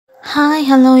Hi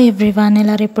hello everyone,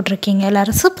 எல்லோரும் எப்படி இருக்கீங்க?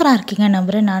 எல்லோரும் சூப்பராக இருக்கீங்க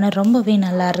நம்புகிறேன். நானும் ரொம்பவே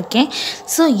நல்லா இருக்கேன்.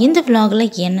 ஸோ இந்த விலாகில்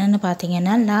என்னென்னு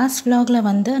பார்த்தீங்கன்னா, லாஸ்ட் விலாகில்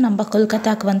வந்து நம்ம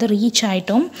கொல்கத்தாவுக்கு வந்து ரீச்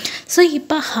ஆகிட்டோம். ஸோ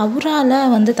இப்போ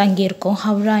ஹவ்ராவில் வந்து தங்கியிருக்கோம்.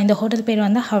 ஹவ்ரா, இந்த ஹோட்டல் பேர்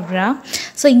வந்து ஹவ்ரா.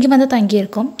 ஸோ இங்கே வந்து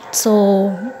தங்கியிருக்கோம். ஸோ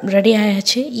ரெடி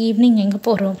ஆயாச்சு. ஈவினிங் எங்கே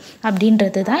போகிறோம்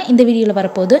அப்படின்றது தான் இந்த வீடியோவில்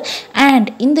வரப்போகுது. அண்ட்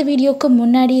இந்த வீடியோவுக்கு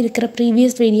முன்னாடி இருக்கிற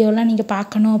ப்ரீவியஸ் வீடியோலாம் நீங்கள்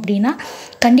பார்க்கணும் அப்படின்னா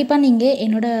கண்டிப்பாக நீங்கள்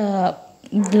என்னோடய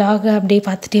விலாகை அப்படியே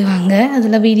பார்த்துட்டே வாங்க.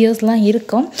 அதில் வீடியோஸ்லாம்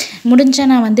இருக்கும். முடிஞ்சால்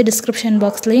நான் வந்து டிஸ்கிரிப்ஷன்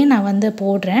பாக்ஸ்லேயும் நான் வந்து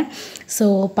போடுறேன். ஸோ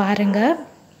பாருங்கள்.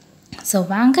 ஸோ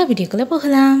வாங்க வீடியோக்குள்ளே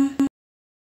போகலாம்.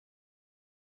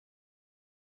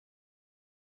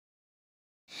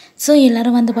 ஸோ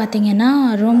எல்லோரும் வந்து பார்த்திங்கன்னா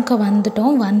ரூம்க்கு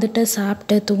வந்துட்டு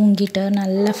சாப்பிட்டு தூங்கிட்டு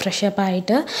நல்லா ஃப்ரெஷ்அப்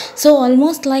ஆகிட்டு ஸோ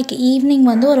ஆல்மோஸ்ட் லைக் ஈவினிங்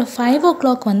வந்து ஒரு 5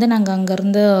 o'clock வந்து நாங்கள்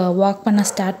அங்கேருந்து வாக் பண்ண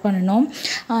ஸ்டார்ட் பண்ணினோம்.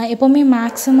 எப்போவுமே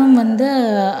மேக்ஸிமம் வந்து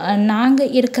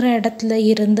நாங்கள் இருக்கிற இடத்துல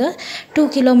இருந்து 2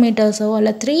 kilometers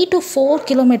இல்லை 3 to 4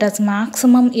 kilometers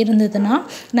மேக்ஸிமம் இருந்ததுன்னா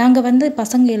நாங்கள் வந்து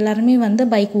பசங்க எல்லாருமே வந்து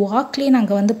பைக் வாக்லேயே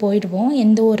நாங்கள் வந்து போயிடுவோம்.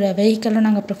 எந்த ஒரு வெஹிக்கிளும்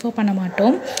நாங்கள் ப்ரிஃபர் பண்ண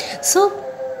மாட்டோம். ஸோ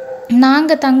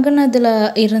நாங்கள்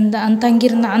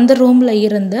தங்கியிருந்த அந்த ரூமில்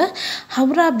இருந்து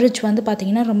ஹவ்ரா பிரிட்ஜ் வந்து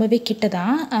பார்த்திங்கன்னா ரொம்பவே கிட்ட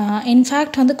தான்.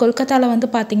 இன்ஃபேக்ட் வந்து கொல்கத்தாவில் வந்து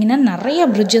பார்த்திங்கன்னா நிறைய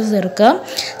பிரிட்ஜஸ் இருக்குது.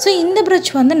 ஸோ இந்த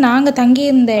பிரிட்ஜ் வந்து நாங்கள்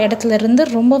தங்கியிருந்த இடத்துலேருந்து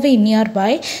ரொம்பவே நியர்பை.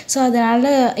 ஸோ அதனால்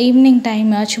ஈவினிங்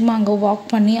டைம் சும்மா அங்கே வாக்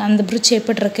பண்ணி அந்த பிரிட்ஜ்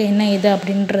எப்படி இருக்குது என்ன இது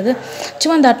அப்படின்றது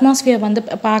சும்மா அந்த அட்மாஸ்ஃபியர் வந்து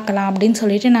பார்க்கலாம் அப்படின்னு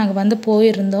சொல்லிட்டு நாங்கள் வந்து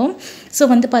போயிருந்தோம். ஸோ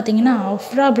வந்து பார்த்திங்கன்னா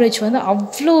ஹவ்ரா பிரிட்ஜ் வந்து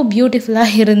அவ்வளோ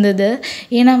பியூட்டிஃபுல்லாக இருந்தது.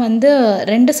 ஏன்னா வந்து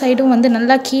 2 சைடும் வந்து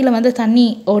நல்லா கீழே வந்து தண்ணி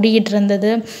ஓடிக்கிட்டு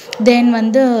இருந்தது. தென்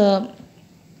வந்து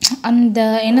அந்த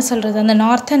என்ன சொல்கிறது, அந்த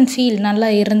நார்த்தன் ஃபீல் நல்லா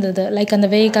இருந்தது. லைக் அந்த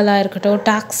வெஹிக்கலாக இருக்கட்டும்,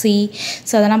 டாக்ஸி,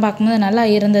 ஸோ அதெல்லாம் பார்க்கும்போது நல்லா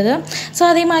இருந்தது. ஸோ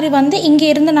அதே மாதிரி வந்து இங்கே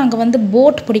இருந்து நாங்கள் வந்து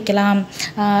போட் பிடிக்கலாம்,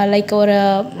 லைக் ஒரு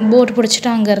போட் பிடிச்சிட்டு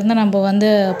அங்கேருந்து நம்ம வந்து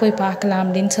போய் பார்க்கலாம்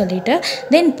அப்படின்னு சொல்லிட்டு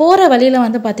தென் போகிற வழியில்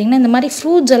வந்து பார்த்திங்கன்னா இந்த மாதிரி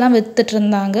ஃப்ரூட்ஸ் எல்லாம் விற்றுட்டு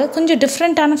இருந்தாங்க. கொஞ்சம்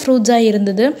டிஃப்ரெண்ட்டான ஃப்ரூட்ஸாக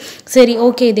இருந்தது. சரி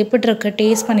ஓகே, இது எப்படி இருக்குது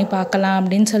டேஸ்ட் பண்ணி பார்க்கலாம்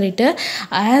அப்படின்னு சொல்லிட்டு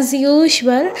ஆஸ்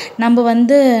யூஷுவல் நம்ம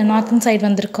வந்து நார்த்தன் சைடு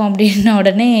வந்திருக்கோம் அப்படின்ன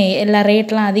உடனே எல்லா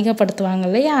ரேட்லாம் அதிகப்படுத்துவாங்க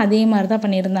இல்லையா, அதே மாதிரி தான்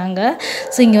பண்ணியிருந்தாங்க.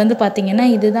 ஸோ இங்கே வந்து பார்த்திங்கன்னா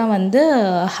இதுதான் வந்து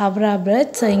ஹவ்ரா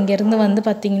பிரிட்ஜ். ஸோ இங்கேருந்து வந்து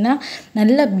பார்த்திங்கன்னா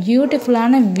நல்ல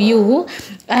பியூட்டிஃபுல்லான view.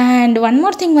 And one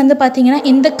more thing வந்து பார்த்திங்கன்னா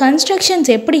இந்த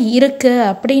கன்ஸ்ட்ரக்ஷன்ஸ் எப்படி இருக்குது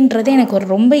அப்படின்றது எனக்கு ஒரு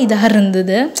ரொம்ப இதாக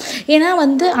இருந்தது. ஏன்னா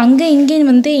வந்து அங்கே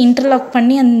இங்கேயும் வந்து இன்டர்லாக்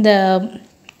பண்ணி அந்த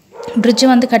பிரிட்ஜை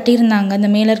வந்து கட்டியிருந்தாங்க. அந்த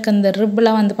மேலே இருக்க அந்த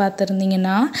ரிப்லாம் வந்து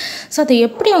பார்த்துருந்தீங்கன்னா ஸோ அதை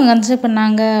எப்படி அவங்க கன்ஸ்ட்ரக்ட்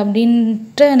பண்ணாங்க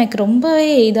அப்படின்ட்டு எனக்கு ரொம்பவே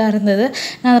இதாக இருந்தது.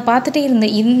 நான் அதை பார்த்துட்டே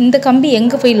இருந்தேன், இந்த கம்பி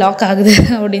எங்கே போய் லாக் ஆகுது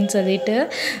அப்படின்னு சொல்லிட்டு.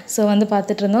 ஸோ வந்து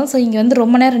பார்த்துட்டு இருந்தோம். ஸோ இங்கே வந்து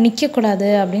ரொம்ப நேரம் நிற்கக்கூடாது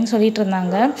அப்படின்னு சொல்லிட்டு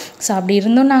இருந்தாங்க. ஸோ அப்படி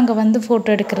இருந்தும் நாங்கள் வந்து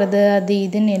ஃபோட்டோ எடுக்கிறது அது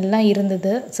இதுன்னு எல்லாம்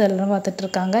இருந்தது. ஸோ எல்லோரும்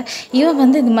பார்த்துட்ருக்காங்க. இவன்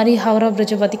வந்து இது மாதிரி ஹவ்ரா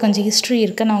பிரிட்ஜை பற்றி கொஞ்சம் ஹிஸ்ட்ரி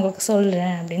இருக்குது, நான் உங்களுக்கு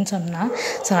சொல்கிறேன் அப்படின்னு சொன்னான்.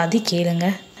 ஸோ அது கேளுங்க.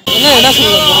 என்ன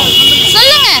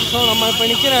சொல்லுங்க. ஸோ நம்ம இப்போ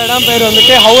நிற்கிற இடம் பேர்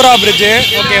வந்துட்டு ஹவ்ரா பிரிட்ஜு.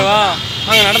 ஓகேவா,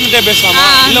 நாங்கள் நடந்துகிட்டே பேசலாமா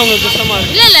இல்லை உங்களுக்கு கஷ்டமா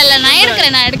இருக்கு? இல்லை நான்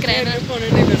எடுக்கிறேன்.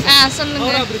 சொல்லுங்க.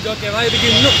 ஹவ்ரா பிரிட்ஜ் ஓகேவா. இதுக்கு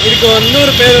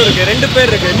இன்னொரு பேர் இருக்குது, 2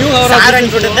 பேர் இருக்குது. நியூ ஹவ்ரா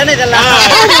பிரிட்ஜ் தானே இதெல்லாம்.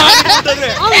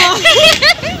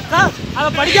 அதை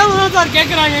படிக்காம தான் சார்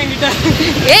கேட்குறாங்க என்கிட்ட.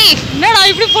 ஏய் என்னடா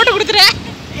இப்படி போட்டு கொடுத்துறேன்.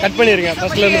 கட் பண்ணிடுங்க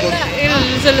ஃபர்ஸ்ட்லேருந்து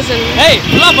போட்டு. சொல்லு. ஏய்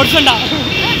ஃபுல்லாக படிச்சுண்டா.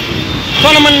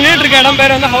 ஸோ நம்ம நின்றுட்டு இருக்க இடம்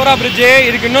பேர் வந்து ஹவ்ரா பிரிட்ஜு.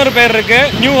 இதுக்கு இன்னொரு பேர் இருக்குது,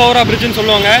 நியூ ஹவ்ரா பிரிட்ஜுன்னு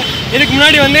சொல்லுவாங்க. இதுக்கு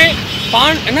முன்னாடி வந்து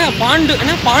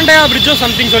பாண்டையா பிரிட்ஜோ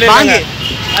சம்திங் சொல்லியிருக்காங்க.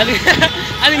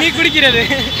 அது நீ குடிக்கிறது.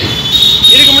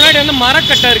 இதுக்கு முன்னாடி வந்து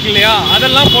மரக்கட்டை இருக்கு இல்லையா,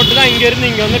 அதெல்லாம் போட்டு தான் இங்கேருந்து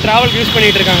இங்கே வந்து ட்ராவல் யூஸ்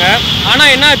பண்ணிகிட்டு இருக்காங்க.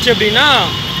 ஆனால் என்ன ஆச்சு அப்படின்னா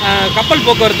கப்பல்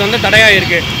போக்குவரத்து வந்து தடையாக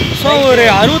இருக்குது. ஸோ ஒரு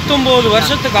 69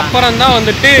 வருஷத்துக்கு அப்புறம் தான்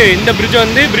வந்துட்டு இந்த பிரிட்ஜை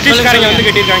வந்து பிரிட்டிஷ்காரங்க வந்து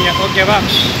கட்டியிருக்காங்க. ஓகேவா,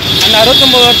 அந்த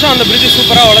 69 வருஷம் அந்த பிரிட்ஜு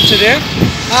சூப்பராக உழைச்சிது.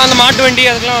 அந்த மாட்டு வண்டி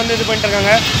அதுக்கெலாம் வந்து இது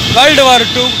பண்ணிட்டுருக்காங்க. வேர்ல்டு வார்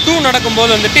 2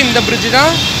 நடக்கும்போது வந்துட்டு இந்த பிரிட்ஜு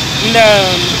தான் இந்த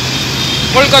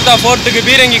கொல்கத்தா ஃபோர்ட்டுக்கு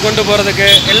பீரங்கி கொண்டு போகிறதுக்கு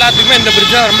எல்லாத்துக்குமே இந்த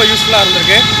பிரிட்ஜ் தான் ரொம்ப யூஸ்ஃபுல்லாக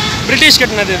இருந்திருக்கு. பிரிட்டிஷ்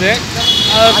கட்டினது இது.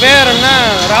 பேர் என்ன,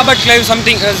 ராபர்ட் கிளைவ்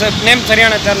சம்திங், நேம்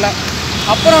சரியான தெரில.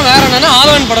 அப்புறம் வேறு என்னென்னா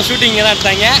ஆதவன் படம் ஷூட்டிங் இங்கே தான்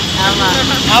எடுத்தாங்க.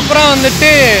 அப்புறம்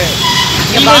வந்துட்டு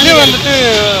இது வந்துட்டு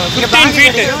 15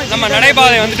 ஃபீட்டு. நம்ம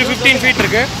நடைபாதை வந்துட்டு 15 ஃபீட்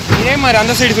இருக்குது. இதே மாதிரி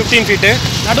அந்த சைடு 15 ஃபீட்டு.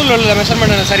 நடுவில் உள்ள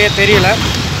மெஷர்மெண்ட் எனக்கு சரியாக தெரியல.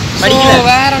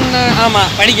 வேற என்ன, ஆமாம்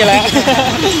படிக்கலை.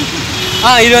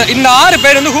 இது இந்த ஆறு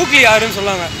பேர் வந்து ஹூக்லி ஆறுன்னு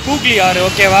சொல்லுவாங்க. ஹூக்லி ஆறு.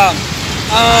 ஓகேவா,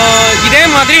 இதே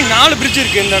மாதிரி 4 பிரிட்ஜ்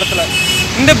இருக்குது இந்த இடத்துல.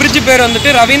 இந்த பிரிட்ஜு பேர்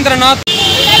வந்துட்டு ரவீந்திரநாத்.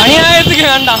 அநியாயத்துக்கு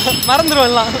வேண்டாம்,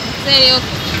 மறந்துடுவேன்லாம். சரி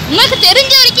ஓகே, உங்களுக்கு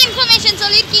தெரிஞ்ச வரைக்கும் இன்ஃபர்மேஷன்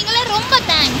சொல்லியிருக்கீங்களே, ரொம்ப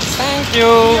தேங்க்ஸ்.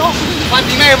 தேங்க்யூ.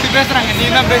 பார்த்தீங்கன்னா எப்படி பேசுகிறாங்க, நீ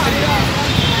தான் பேசுகிறீங்க.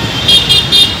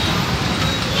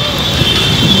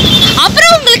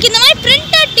 அப்புறம் உங்களுக்கு இந்த மாதிரி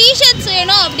பிரிண்டட் டிஷர்ட்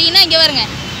பாருங்க.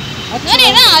 நான்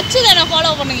என்ன அச்சுதனை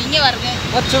ஃபாலோ பண்ணுங்க. இங்க பாருங்க.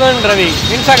 அச்சுதன் ரவி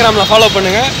இன்ஸ்டாகிராமில் ஃபாலோ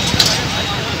பண்ணுங்க.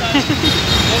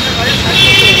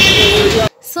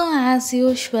 ஸோ ஆஸ்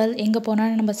யூஷுவல் எங்கே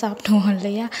போனாலும் நம்ம சாப்பிடுவோம்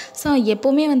இல்லையா? ஸோ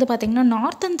எப்போவுமே வந்து பார்த்திங்கன்னா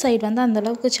நார்த்தன் சைடு வந்து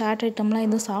அந்தளவுக்கு சாட் ஐட்டம்லாம்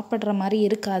எதுவும் சாப்பிட்ற மாதிரி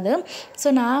இருக்காது. ஸோ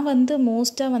நான் வந்து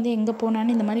மோஸ்ட்டாக வந்து எங்கே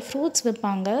போனாலும் இந்த மாதிரி ஃப்ரூட்ஸ்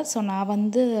விற்பாங்க. ஸோ நான்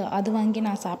வந்து அது வாங்கி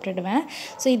நான் சாப்பிட்டுடுவேன்.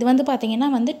 ஸோ இது வந்து பார்த்திங்கன்னா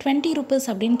வந்து 20 rupees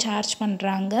அப்படின்னு சார்ஜ்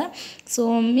பண்ணுறாங்க. ஸோ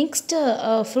மிக்ஸ்டு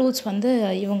ஃப்ரூட்ஸ் வந்து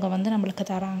இவங்க வந்து நம்மளுக்கு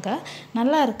தராங்க.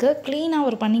 நல்லா இருக்குது. க்ளீனாக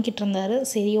அவர் பண்ணிக்கிட்டு இருந்தார்.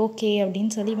 சரி ஓகே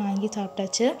அப்படின்னு சொல்லி வாங்கி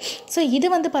சாப்பிட்டாச்சு. ஸோ இது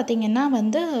வந்து பார்த்திங்கன்னா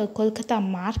வந்து கொல்கத்தா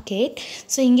மார்க்கெட்.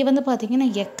 ஸோ இங்கே வந்து பார்த்திங்கன்னா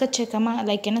எக்கச்சக்கமாக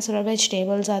லைக் என்ன சொல்கிற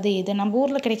வெஜிடேபிள்ஸ் அது இது நம்ம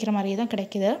ஊரில் கிடைக்கிற மாதிரியே தான்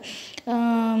கிடைக்கிது.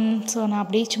 ஸோ நான்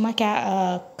அப்படியே சும்மா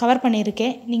கவர்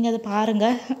பண்ணியிருக்கேன். நீங்கள் அதை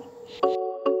பாருங்கள்.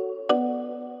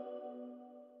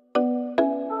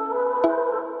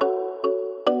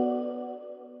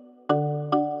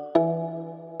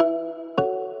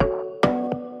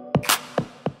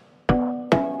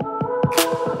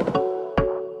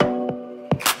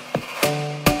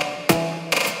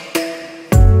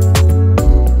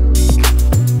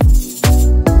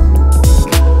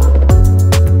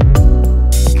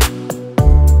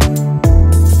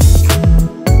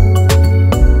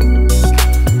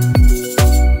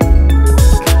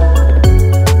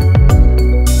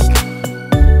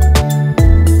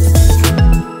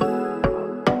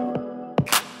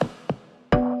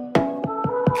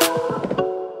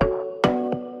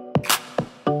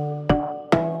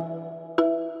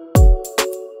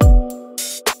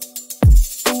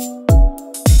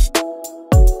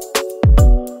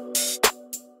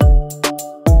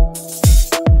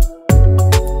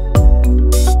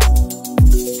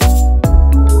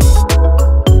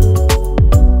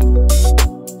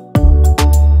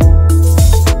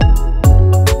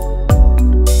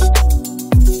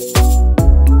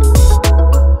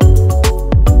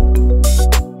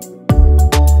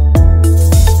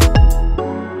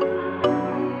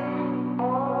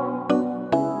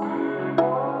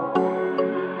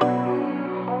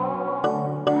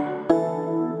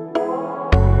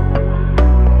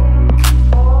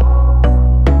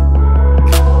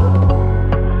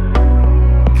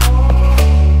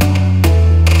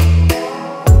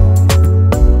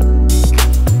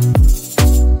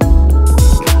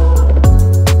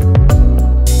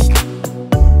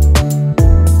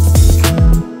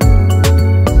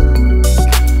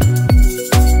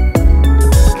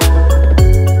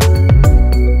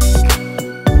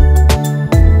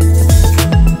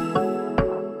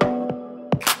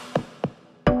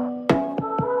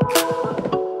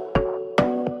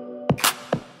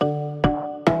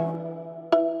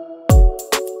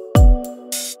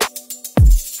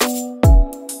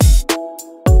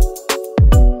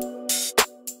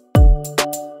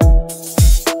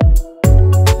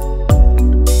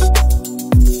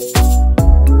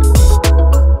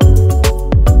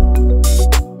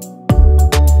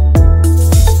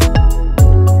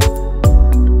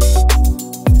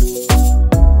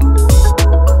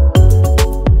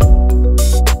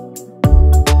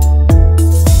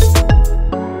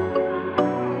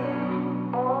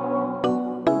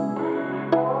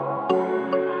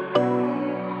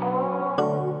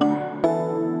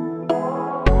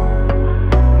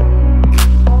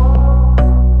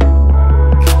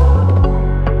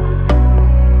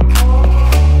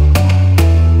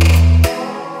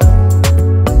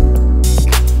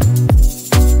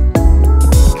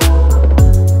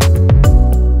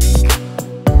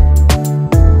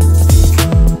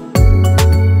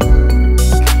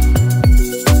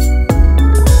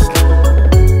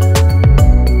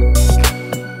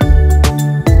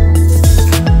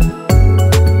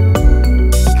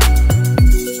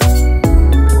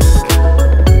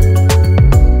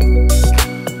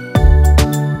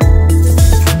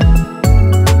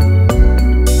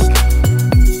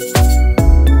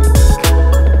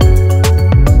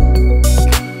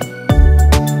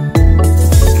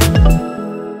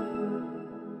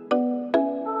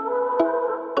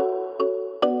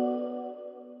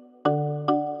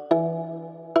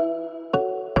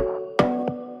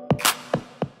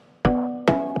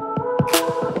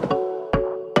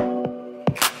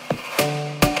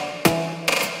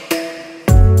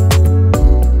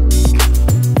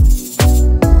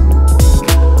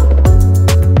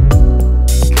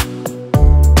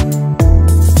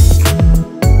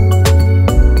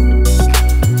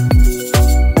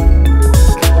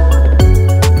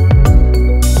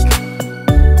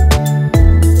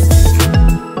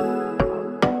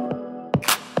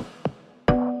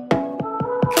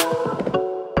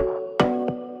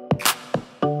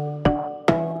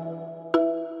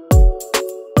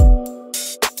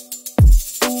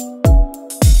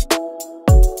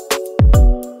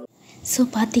 ஸோ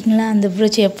பார்த்திங்களா அந்த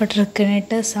பிரிட்ஜ் எப்படி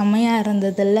இருக்குன்னுட்டு செம்மையாக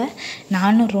இருந்ததில்ல.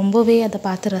 நானும் ரொம்பவே அதை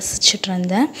பார்த்து ரசிச்சுட்டு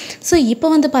இருந்தேன். ஸோ இப்போ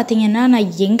வந்து பார்த்திங்கன்னா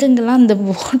நான் எங்கெங்கெல்லாம் அந்த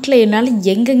போட்டில் என்னால்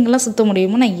எங்கெங்கெல்லாம் சுற்ற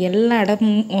முடியுமோ நான் எல்லா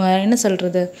இடமும் என்ன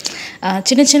சொல்கிறது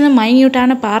சின்ன சின்ன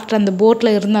மைன்யூட்டான பார்ட் அந்த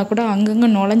போட்டில் இருந்தால் கூட அங்கங்கே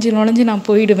நுழைஞ்சு நான்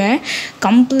போயிடுவேன்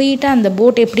கம்ப்ளீட்டாக அந்த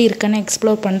போட் எப்படி இருக்குன்னு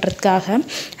எக்ஸ்ப்ளோர் பண்ணுறதுக்காக.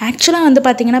 ஆக்சுவலாக வந்து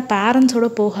பார்த்திங்கன்னா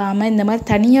பேரண்ட்ஸோடு போகாமல் இந்த மாதிரி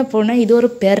தனியாக போனால் இது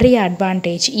ஒரு பெரிய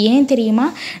அட்வான்டேஜ். ஏன் தெரியுமா,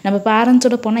 நம்ம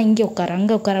பேரண்ட்ஸோடு போனால் இங்கே உட்கார்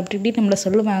அங்கே உட்கார் அப்படி இப்படி நம்மளை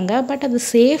சொல்லுவாங்க. பட் அது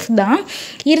சேஃப் தான்.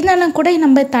 இருந்தாலும் கூட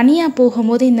நம்ம தனியாக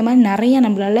போகும்போது இந்த மாதிரி நிறைய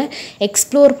நம்மளால்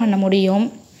எக்ஸ்ப்ளோர் பண்ண முடியும்.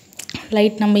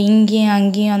 லைட் நம்ம இங்கேயும்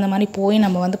அங்கேயும் அந்த மாதிரி போய்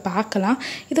நம்ம வந்து பார்க்கலாம்.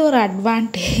 இது ஒரு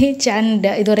அட்வான்டேஜ் அண்ட்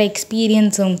இது ஒரு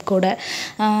எக்ஸ்பீரியன்ஸும் கூட.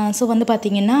 ஸோ வந்து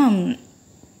பார்த்திங்கன்னா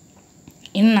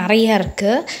இன்னும் நிறையா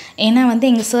இருக்குது. ஏன்னா வந்து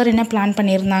எங்கள் சார் என்ன பிளான்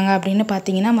பண்ணியிருந்தாங்க அப்படின்னு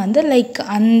பார்த்தீங்கன்னா வந்து லைக்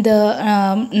அந்த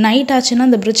நைட் ஆச்சுன்னா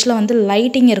அந்த பிரிட்ஜில் வந்து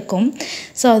லைட்டிங் இருக்கும்.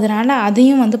 ஸோ அதனால்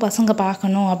அதையும் வந்து பசங்க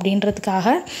பார்க்கணும்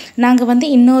அப்படின்றதுக்காக நாங்கள் வந்து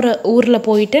இன்னொரு ஊரில்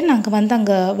போயிட்டு நாங்கள் வந்து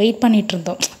அங்கே வெயிட்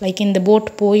பண்ணிகிட்ருந்தோம். லைக் இந்த போட்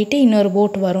போயிட்டு இன்னொரு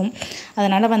போட் வரும்.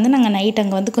 அதனால் வந்து நாங்கள் நைட்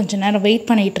அங்கே வந்து கொஞ்சம் நேரம் வெயிட்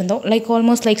பண்ணிகிட்டு இருந்தோம். லைக்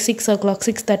ஆல்மோஸ்ட் லைக் 6 o'clock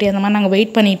 6:30 அந்த மாதிரி நாங்கள்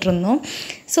வெயிட் பண்ணிகிட்டு இருந்தோம்.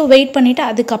 ஸோ வெயிட் பண்ணிவிட்டு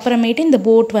அதுக்கப்புறமேட்டு இந்த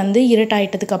போட் வந்து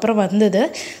இருட்டாயிட்டதுக்கப்புறம் வந்தது.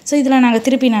 ஸோ இதில் நாங்கள்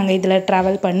திருப்பி இதில்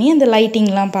ட்ராவல் பண்ணி அந்த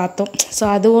லைட்டிங்லாம் பார்த்தோம். ஸோ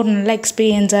அது ஒரு நல்ல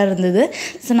எக்ஸ்பீரியன்ஸாக இருந்தது.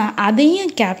 ஸோ நான்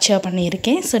அதையும் கேப்சர்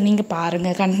பண்ணியிருக்கேன். ஸோ நீங்கள்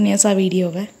பாருங்கள் கண்டினியூஸாக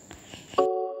வீடியோவை.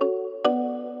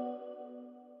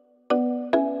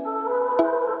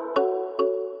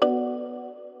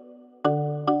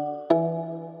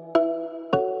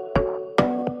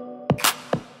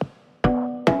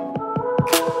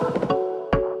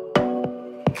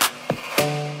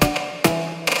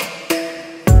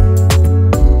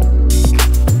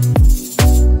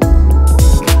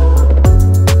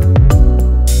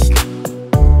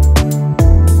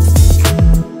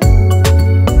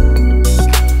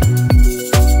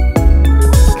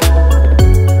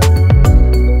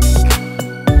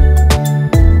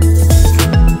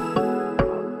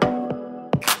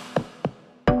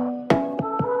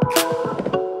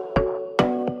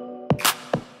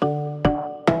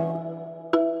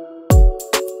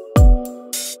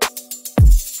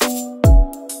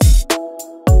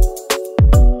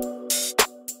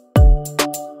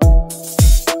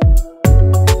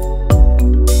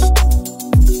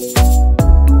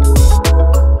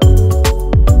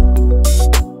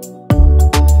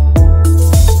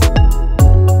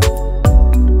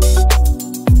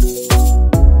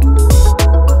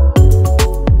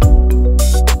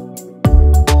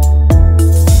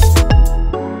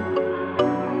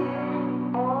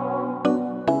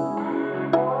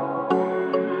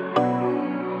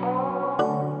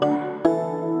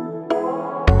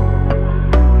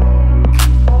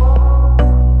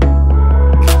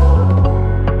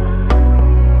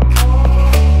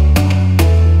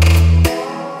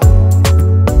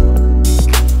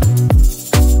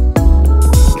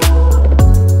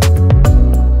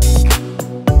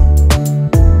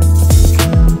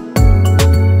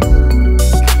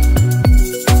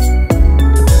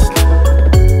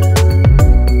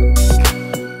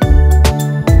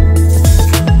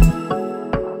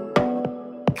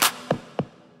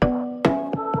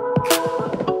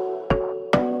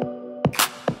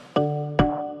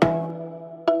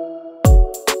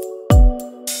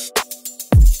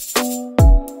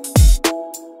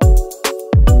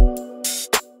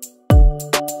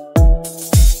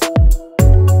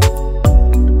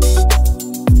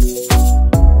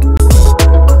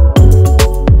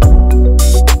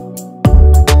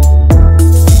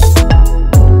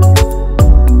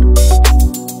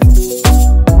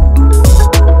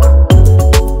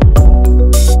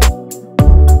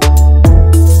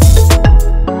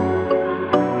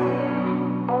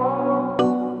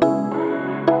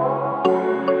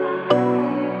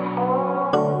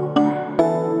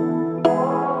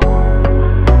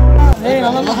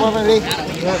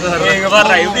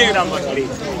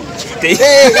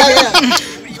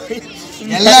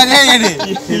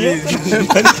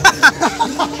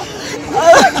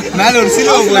 மேல ஒரு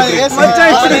சிலுவை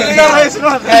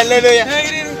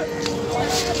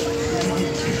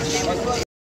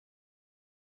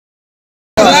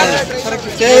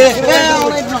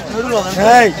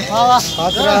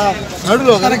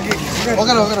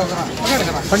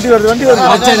வண்டி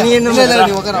வருது நீ என்ன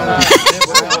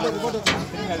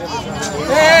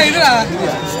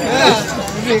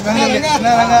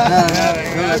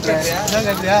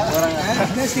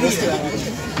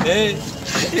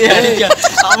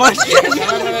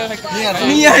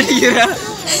நீ அடிக்கிற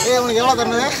உனக்கு எவ்வளவு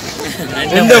தரணும்?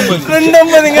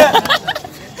 250ங்க.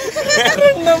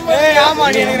 ஆமா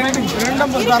நீ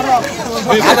 250 தர்றோம்.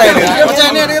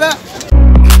 என்ன எடுக்கிற?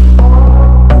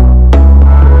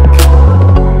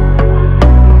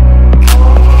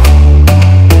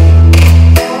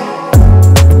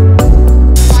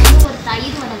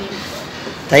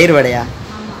 தயிர் வடையா?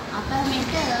 ஆமாம்.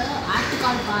 அப்புறமேட்டு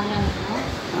ஆட்டுக்கால் பால்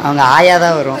அவங்க ஆயா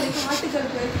தான் வரும்.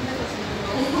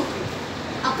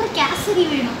 அப்புறம் கேசரி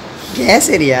வேணும்.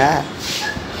 கேசரியா?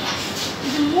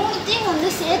 இது மூணுத்தையும் வந்து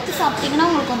சேர்த்து சாப்பிட்டீங்கன்னா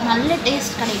உங்களுக்கு ஒரு நல்ல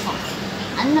டேஸ்ட் கிடைக்கும்.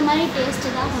 அந்த மாதிரி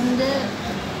டேஸ்ட்டு தான் வந்து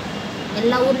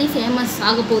எல்லா ஊர்லேயும் ஃபேமஸ்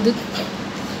ஆக போகுது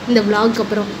இந்த விலாக்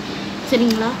அப்புறம்.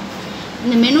 சரிங்களா?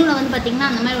 இந்த மெனுவில் வந்து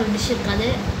பார்த்திங்கன்னா அந்த மாதிரி ஒரு டிஷ் இருக்காது.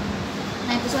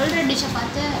 நான் இப்போ சொல்கிற டிஷ்ஷை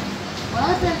பார்த்து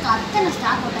உலகத்தில் இருக்க அத்தனை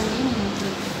ஸ்டாக் ஹோட்டல்லையும் நீங்கள்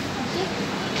வச்சுருக்கீங்க. ஓகே,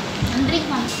 நன்றி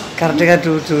வணக்கம். கரெக்டாக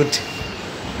ட்ரூட்.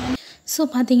 ஸோ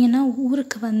பார்த்தீங்கன்னா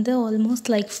ஊருக்கு வந்து ஆல்மோஸ்ட்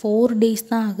லைக் 4 days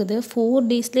தான் ஆகுது. 4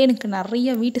 daysலேயே எனக்கு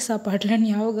நிறைய வீட்டு சாப்பாடுலாம்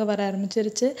ஞாபகம் வர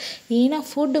ஆரம்பிச்சிருச்சு. ஏன்னா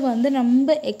ஃபுட்டு வந்து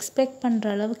நம்ம எக்ஸ்பெக்ட்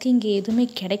பண்ணுற அளவுக்கு இங்கே எதுவுமே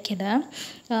கிடைக்கல.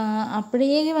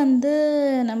 அப்படியே வந்து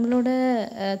நம்மளோட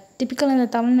டிப்பிக்கல் அந்த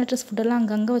தமிழ்நாட்டு ஃபுட்டெல்லாம்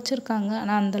அங்கங்கே வச்சுருக்காங்க.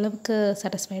 ஆனால் அந்தளவுக்கு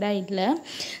சாட்டிஸ்ஃபைடாக இல்லை.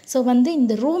 ஸோ வந்து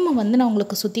இந்த ரூமை வந்து நான்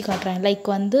உங்களுக்கு சுற்றி காட்டுறேன்.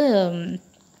 லைக் வந்து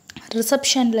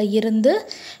ரிசப்ஷனில் இருந்து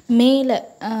மேலே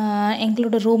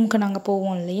எங்களோட ரூமுக்கு நாங்கள்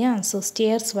போவோம் இல்லையா, ஸோ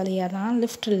ஸ்டேர்ஸ் வழியாக தான்,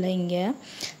 லிஃப்ட் இல்லை இங்கே.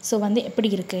 ஸோ வந்து எப்படி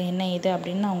இருக்குது என்ன இது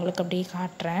அப்படின்னு நான் உங்களுக்கு அப்படியே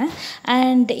காட்டுறேன்.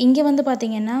 அண்ட் இங்கே வந்து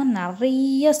பார்த்திங்கன்னா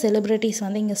நிறைய செலிப்ரிட்டிஸ்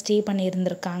வந்து இங்கே ஸ்டே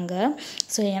பண்ணியிருந்திருக்காங்க.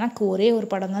 ஸோ எனக்கு ஒரே ஒரு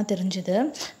படம் தான் தெரிஞ்சுது.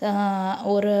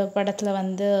 ஒரு படத்தில்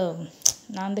வந்து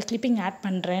நான் அந்த கிளிப்பிங் ஆட்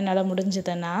பண்ணுறேன் என்னால்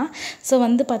முடிஞ்சதுன்னா. ஸோ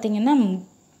வந்து பார்த்திங்கன்னா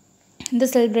இந்த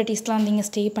செலிப்ரிட்டிஸ்லாம் வந்து இங்கே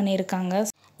ஸ்டே பண்ணியிருக்காங்க.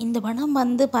 இந்த படம்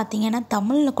வந்து பார்த்திங்கன்னா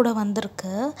தமிழில் கூட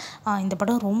வந்திருக்கு. இந்த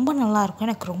படம் ரொம்ப நல்லாயிருக்கும்.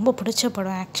 எனக்கு ரொம்ப பிடிச்ச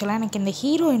படம். ஆக்சுவலாக எனக்கு இந்த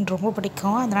ஹீரோயின் ரொம்ப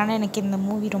பிடிக்கும். அதனால் எனக்கு இந்த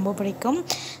மூவி ரொம்ப பிடிக்கும்.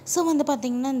 ஸோ வந்து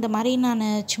பார்த்திங்கன்னா இந்த மாதிரி நான்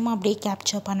சும்மா அப்படியே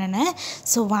கேப்சர் பண்ணினேன்.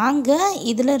 ஸோ வாங்க,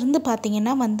 இதிலேருந்து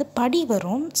பார்த்திங்கன்னா வந்து படி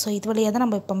வரும். ஸோ இது வழியாக தான்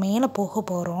நம்ம இப்போ மேலே போக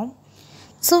போகிறோம்.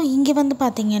 ஸோ இங்கே வந்து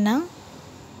பார்த்திங்கன்னா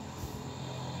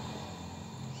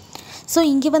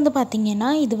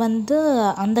இது வந்து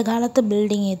அந்த காலத்து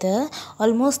பில்டிங். இது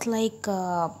ஆல்மோஸ்ட் லைக்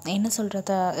என்ன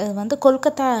சொல்கிறது, இது வந்து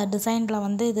கொல்கத்தா டிசைனில்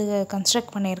வந்து இது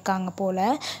கன்ஸ்ட்ரக்ட் பண்ணியிருக்காங்க போல்.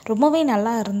 ரொம்பவே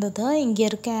நல்லா இருந்தது. இங்கே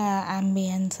இருக்க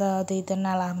ஆம்பியன்ஸ் அது இது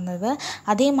நல்லா இருந்தது.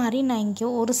 அதே மாதிரி நான் இங்கே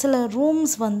ஒரு சில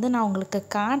ரூம்ஸ் வந்து நான் உங்களுக்கு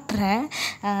காட்டுறேன்.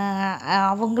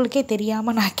 அவங்களுக்கே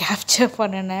தெரியாமல் நான் கேப்சர்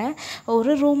பண்ணினேன்.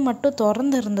 ஒரு ரூம் மட்டும்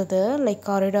திறந்து இருந்தது, லைக்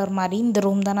காரிடார் மாதிரி. இந்த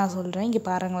ரூம் தான் நான் சொல்கிறேன். இங்கே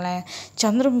பாருங்களேன்,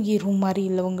 சந்திரமுகி ரூம் மாதிரி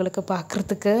இல்லை உங்களுக்கு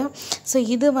பார்க்குறதுக்கு. ஸோ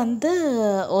இது வந்து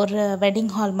ஒரு வெட்டிங்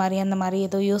ஹால் மாதிரி அந்த மாதிரி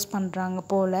ஏதோ யூஸ் பண்ணுறாங்க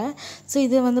போல். ஸோ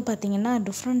இது வந்து பார்த்திங்கன்னா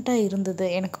டிஃப்ரெண்ட்டாக இருந்தது.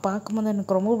 எனக்கு பார்க்கும்போது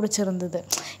எனக்கு ரொம்ப பிடிச்சிருந்தது.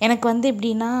 எனக்கு வந்து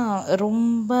எப்படின்னா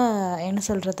ரொம்ப என்ன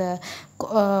சொல்கிறது,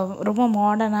 ரொம்ப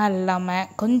மாடர்னாக இல்லாமல்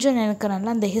கொஞ்சம் எனக்கு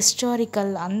நல்லா அந்த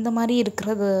ஹிஸ்டாரிக்கல் அந்த மாதிரி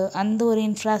இருக்கிறது, அந்த ஒரு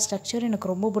இன்ஃப்ராஸ்ட்ரக்சர்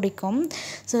எனக்கு ரொம்ப பிடிக்கும்.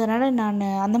 ஸோ அதனால் நான்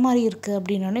அந்த மாதிரி இருக்குது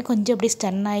அப்படின்னோடனே கொஞ்சம் அப்படியே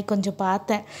ஸ்டன் ஆகி கொஞ்சம்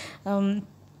பார்த்தேன்.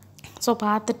 ஸோ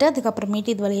பார்த்துட்டு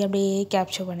அதுக்கப்புறமேட்டு இது வழியாக அப்படியே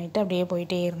கேப்சர் பண்ணிவிட்டு அப்படியே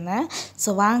போயிட்டே இருந்தேன்.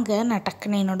 ஸோ வாங்க, நான்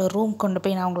டக்குன்னு என்னோடய ரூம் கொண்டு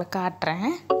போய் நான் உங்களுக்கு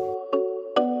காட்டுறேன்.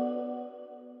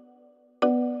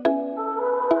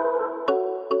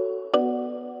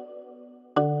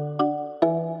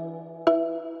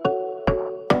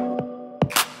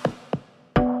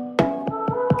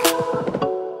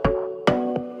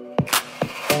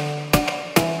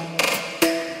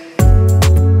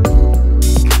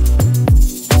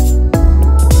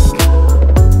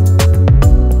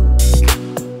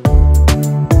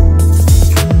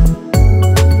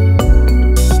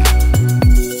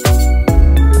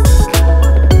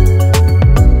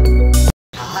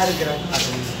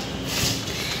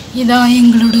 இதான்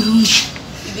எங்களோட ரூம்.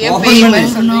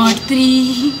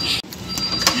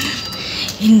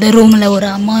 இந்த ரூமில் ஒரு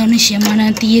அமானுஷ்யமான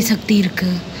தீய சக்தி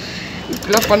இருக்குது.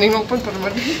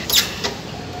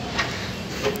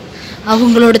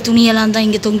 அவங்களோட துணியெல்லாம் தான்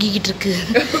இங்கே தொங்கிக்கிட்டு இருக்கு.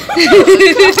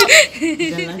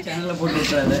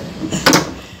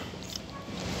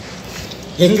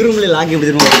 எங்கள் ரூமில் லாக்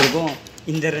எப்படி இருக்கும்,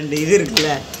 இந்த 2 இது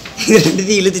இருக்குல்ல, இது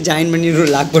 2 இழுத்து ஜாயின் பண்ணி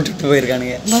ஒரு லாக் போட்டுட்டு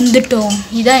போயிருக்கானுங்க. வந்துட்டோம்.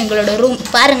 இதான் எங்களோட ரூம்.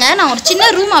 பாருங்க, நான் ஒரு சின்ன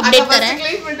ரூம் அப்டேட் தரேன்.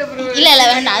 இல்லை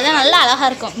வேண்டாம், அதான் நல்லா அழகாக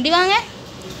இருக்கும். இப்படி வாங்க,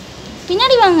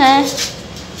 பின்னாடி வாங்க.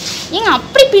 ஏங்க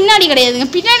அப்படி பின்னாடி கிடையாதுங்க,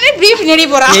 பின்னாடி இப்படி பின்னாடி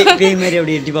போகிறாங்க மாதிரி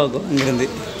அப்படி எட்டி பார்க்கும் அங்கேருந்து.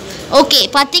 ஓகே,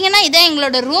 பார்த்தீங்கன்னா இதான்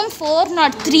எங்களோட ரூம்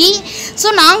 403. ஸோ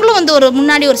நாங்களும் வந்து ஒரு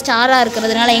முன்னாடி ஒரு ஸ்டாராக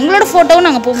இருக்கிறதுனால எங்களோட ஃபோட்டோவும்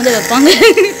நாங்கள் போகும்போது வைப்பாங்க.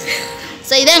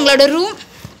 ஸோ இதான் எங்களோட ரூம்.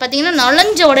 பார்த்தீங்கன்னா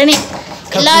நுழைஞ்ச உடனே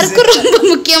எல்லாருக்கும் ரொம்ப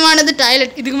முக்கியமானது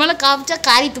டாய்லெட். இதுக்கு மேலே காமிச்சா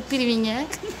காரி துப்பிடுவீங்க.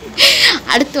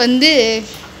 அடுத்து வந்து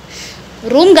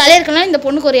ரூம் காலியாக இருக்கலாம், இந்த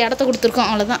பொண்ணுக்கு ஒரு இடத்த கொடுத்துருக்கோம்,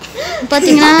 அவ்வளோதான்.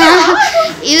 பார்த்தீங்கன்னா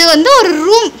இது வந்து ஒரு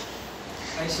ரூம்,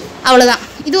 அவ்வளோதான்.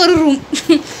 இது ஒரு ரூம்.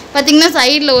 பார்த்திங்கன்னா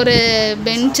சைடில் ஒரு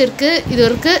பெஞ்ச் இருக்குது, இது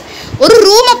இருக்குது. ஒரு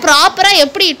ரூமை ப்ராப்பராக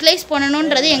எப்படி யூட்டிலைஸ்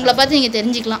பண்ணணுன்றது எங்களை பார்த்து நீங்கள்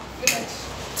தெரிஞ்சுக்கலாம்.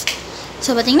 ஸோ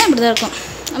பார்த்திங்கன்னா இப்படி தான் இருக்கும்.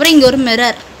 அப்புறம் இங்கே ஒரு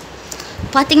மிரர்.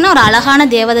 பார்த்திங்கன்னா ஒரு அழகான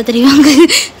தேவதை தெரிவாங்க.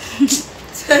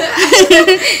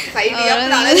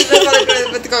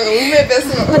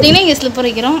 பார்த்தீங்கன்னா இங்கே ஸ்லிப்பர்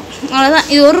வைக்கிறோம், அவ்வளோதான்.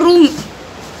 இது ஒரு ரூம்.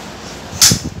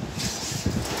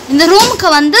 இந்த ரூமுக்கு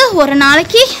வந்து ஒரு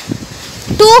நாளைக்கு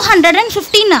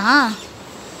 215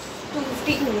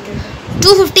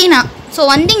 215. ஸோ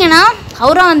வந்தீங்கன்னா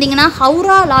வந்தீங்கன்னா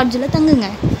ஹவுரா லாட்ஜில் தங்குங்க.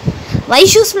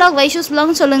 வைஷூஸ்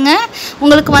vlogனு சொல்லுங்கள்,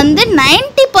 உங்களுக்கு வந்து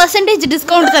 90%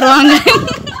 டிஸ்கவுண்ட் தருவாங்க.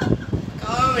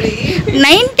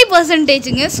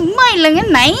 90%ங்க, சும்மா இல்லைங்க,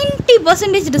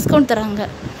 90% டிஸ்கவுண்ட் தராங்க.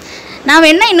 நான்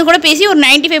வேணா இன்னும் கூட பேசி ஒரு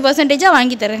 95%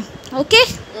 வாங்கி தரேன். ஓகே,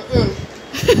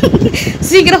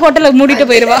 சீக்கிரம் ஹோட்டலை மூடிட்டு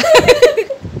போயிடுவா.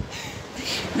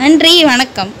 நன்றி,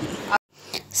 வணக்கம்.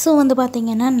 ஸோ வந்து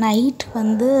பார்த்திங்கன்னா நைட்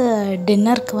வந்து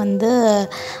டின்னருக்கு வந்து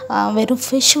வெறும்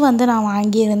ஃபிஷ் வந்து நான்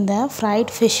வாங்கியிருந்தேன்,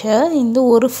 ஃப்ரைட் ஃபிஷ்ஷு. இந்த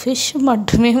ஒரு ஃபிஷ்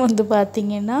மட்டுமே வந்து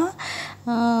பார்த்திங்கன்னா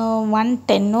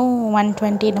 110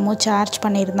 120 என்னமோ சார்ஜ்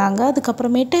பண்ணியிருந்தாங்க.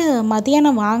 அதுக்கப்புறமேட்டு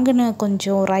மதியானம் வாங்கின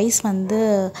கொஞ்சம் ரைஸ் வந்து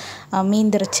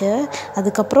மீந்துருச்சு.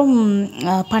 அதுக்கப்புறம்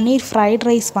பன்னீர் ஃப்ரைட்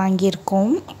ரைஸ்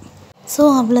வாங்கியிருக்கோம். ஸோ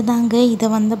அவ்வளோதாங்க, இதை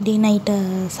வந்து அப்படியே நைட்டு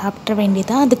சாப்பிட்ற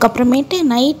வேண்டியதான். அதுக்கப்புறமேட்டு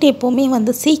நைட்டு எப்போவுமே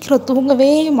வந்து சீக்கிரம் தூங்கவே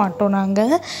மாட்டோம்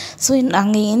நாங்கள். ஸோ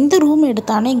நாங்கள் எந்த ரூம்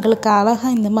எடுத்தாலும் எங்களுக்கு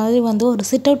அழகாக இந்த மாதிரி வந்து ஒரு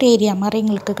சிட் அவுட் ஏரியா மாதிரி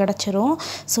எங்களுக்கு கிடச்சிரும்.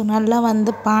 ஸோ நல்லா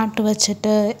வந்து பாட்டு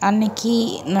வச்சுட்டு அன்னைக்கு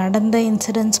நடந்த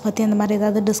இன்சிடென்ட்ஸ் பற்றி அந்த மாதிரி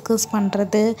ஏதாவது டிஸ்கஸ்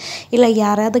பண்ணுறது, இல்லை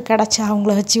யாராவது கிடச்சா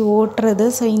அவங்கள வச்சு ஓட்டுறது.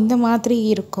 ஸோ இந்த மாதிரி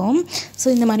இருக்கும். ஸோ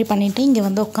இந்த மாதிரி பண்ணிவிட்டு இங்கே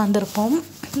வந்து உட்காந்துருப்போம்.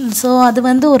 ஸோ அது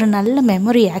வந்து ஒரு நல்ல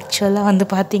மெமரி ஆக்சுவலாக வந்து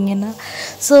பார்த்திங்கன்னா.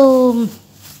 ஸோ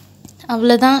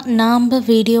அவ்வளோதான், நாம்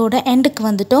வீடியோட எண்டுக்கு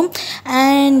வந்துட்டோம்.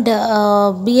 அண்ட்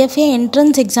பிஎஃப்ஏ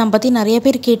என்ட்ரன்ஸ் எக்ஸாம் பற்றி நிறைய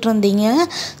பேர் கேட்டிருந்தீங்க.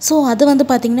 ஸோ அது வந்து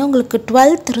பார்த்திங்கன்னா உங்களுக்கு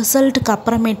 12th ரிசல்ட்டுக்கு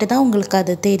அப்புறமேட்டு தான் உங்களுக்கு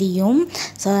அது தெரியும்.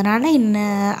 ஸோ அதனால்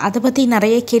அதை பற்றி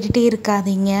நிறைய கேட்டுகிட்டே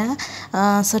இருக்காதீங்க.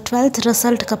 ஸோ 12th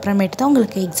ரிசல்ட்டுக்கு அப்புறமேட்டு தான்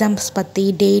உங்களுக்கு எக்ஸாம்ஸ் பற்றி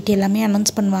டேட் எல்லாமே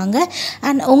அனௌன்ஸ் பண்ணுவாங்க.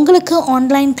 அண்ட் உங்களுக்கு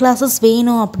ஆன்லைன் கிளாஸஸ்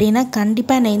வேணும் அப்படின்னா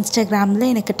கண்டிப்பாக என்னை இன்ஸ்டாகிராமில்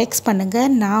எனக்கு டெக்ஸ்ட் பண்ணுங்கள்,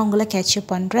 நான் உங்களை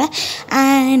கேட்சப் பண்ணுறேன்.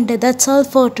 And that's all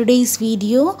for today's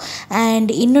video.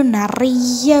 And இன்னும்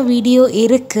நிறைய வீடியோ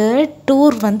இருக்குது.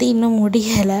 டூர் வந்து இன்னும்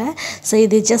முடியலை. ஸோ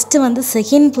இது ஜஸ்ட்டு வந்து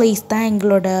செகண்ட் பிளேஸ் தான்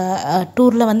எங்களோட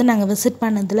டூரில் வந்து நாங்கள் விசிட்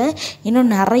பண்ணதில். இன்னும்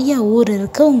நிறைய ஊர்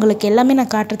இருக்குது, உங்களுக்கு எல்லாமே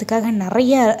நான் காட்டுறதுக்காக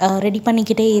நிறைய ரெடி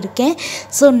பண்ணிக்கிட்டே இருக்கேன்.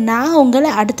 ஸோ நான் உங்களை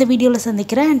அடுத்த வீடியோவில்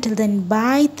சந்திக்கிறேன். until then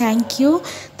bye, thank you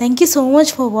so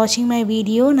much for வாட்சிங் மை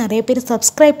வீடியோ. நிறைய பேர்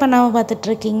சப்ஸ்கிரைப் பண்ணாமல்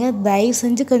பார்த்துட்ருக்கீங்க, தயவு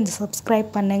செஞ்சு கொஞ்சம் சப்ஸ்கிரைப்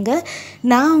பண்ணுங்கள்.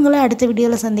 நான் உங்களை அடுத்த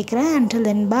வீடியோவில் சந்திக்கிறேன். until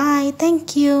then bye,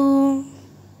 thank you.